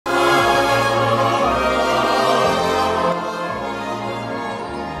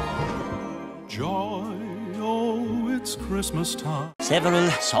Christmas time.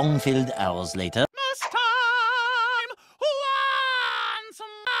 Several song-filled hours later. Christmas time! Want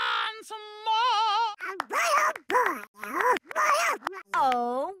some more?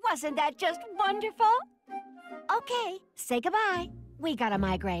 Oh, wasn't that just wonderful? Okay, say goodbye. We gotta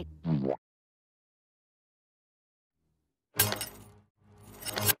migrate.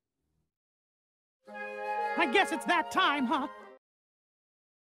 I guess it's that time, huh?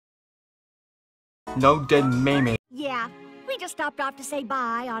 No dead Mamie. Yeah, we just stopped off to say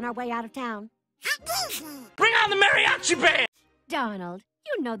bye on our way out of town. Bring on the mariachi band! Donald,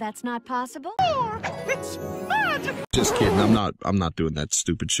 you know that's not possible. It's magic! Just kidding. I'm not doing that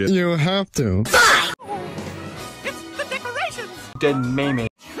stupid shit. You have to. It's the decorations! Dead Mamie.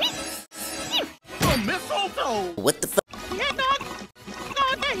 The mistletoe! What the fuck? The eggnog!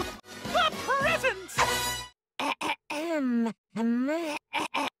 Okay, the presents!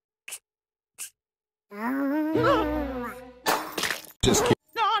 Just kidding.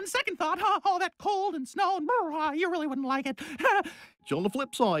 No, on second thought, all that cold and snow and you really wouldn't like it. It's on the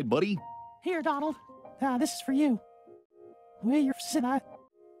flip side, buddy. Here, Donald. This is for you. Will your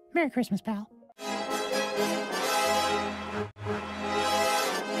Merry Christmas, pal. What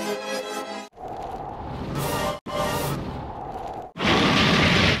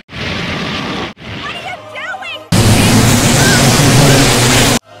are you doing?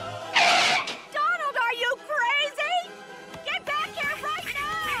 Donald, are you crazy? Get back here right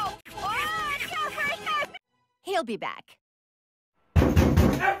now! Watch over him! He'll be back.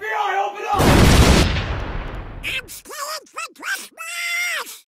 FBI, open up! I'm staying for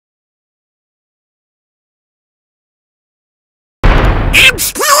Christmas! I'm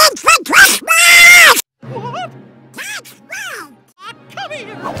staying for Christmas! What? That's right! Come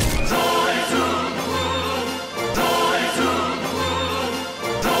here!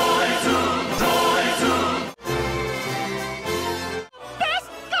 Best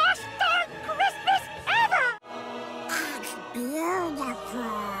gosh darn Christmas ever! That's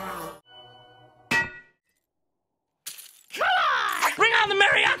beautiful! Come on! Bring on the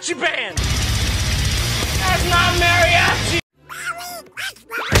mariachi band! That's not mariachi!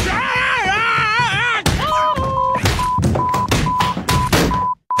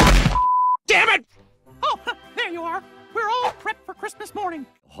 Damn it! Oh, there you are. We're all prepped for Christmas morning.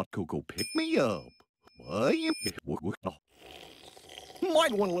 Hot cocoa pick me up. What?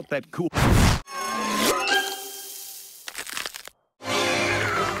 Might want to let that cool.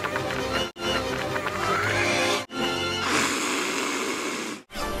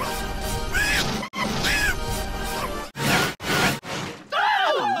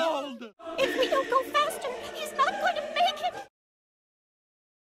 If we don't go faster, he's not going to make it!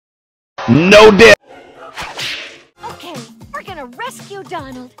 No dead. Okay, we're gonna rescue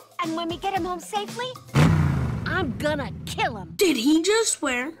Donald, and when we get him home safely, I'm gonna kill him. Did he just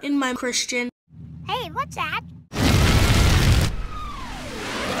swear in my Christian? Hey, what's that?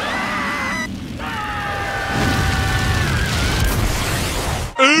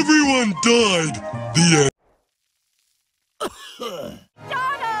 Everyone died. The end.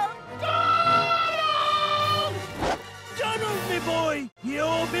 Donald! Donald! Donald, me boy! You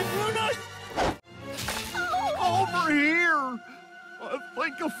old bit Bruno! Over here! I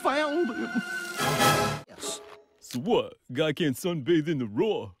think I found him. Yes. So what? Guy can't sunbathe in the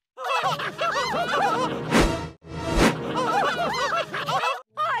raw.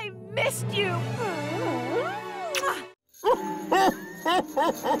 I missed you!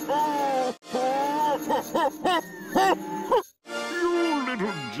 You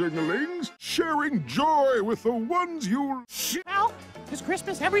little jinglings, sharing joy with the ones you... Al, is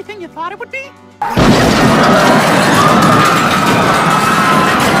Christmas everything you thought it would be?